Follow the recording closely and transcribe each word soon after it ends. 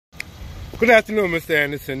Good afternoon, Mr.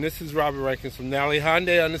 Anderson. This is Robert Rankins from Nally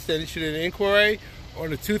Hyundai. I understand you should an inquiry on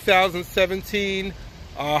the 2017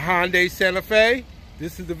 Hyundai Santa Fe.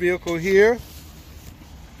 This is the vehicle here,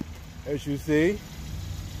 as you see.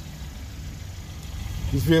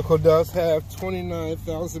 This vehicle does have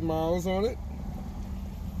 29,000 miles on it.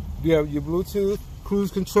 You have your Bluetooth, cruise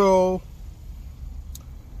control.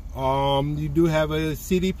 You do have a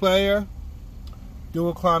CD player,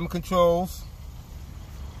 dual climate controls,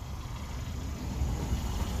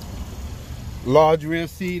 large rear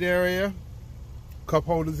seat area, cup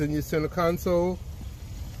holders in your center console,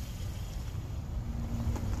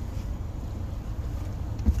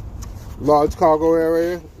 large cargo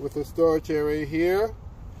area with a storage area here.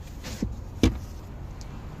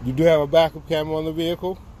 You do have a backup camera on the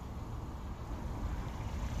vehicle.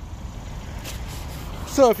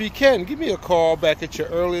 So if you can, give me a call back at your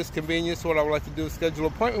earliest convenience. What I would like to do is schedule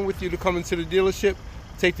an appointment with you to come into the dealership,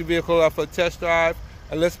 take the vehicle out for a test drive,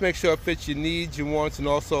 and let's make sure it fits your needs, your wants, and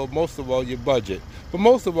also, most of all, your budget. But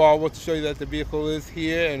most of all, I want to show you that the vehicle is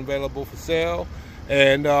here and available for sale,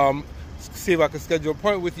 and see if I can schedule an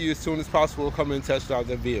appointment with you as soon as possible to come in and test drive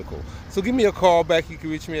that vehicle. So give me a call back. You can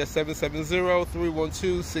reach me at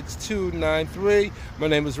 770-312-6293. My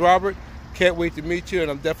name is Robert. Can't wait to meet you,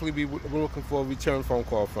 and I'm definitely be looking for a return phone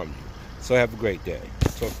call from you. So have a great day.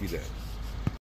 Talk to you then.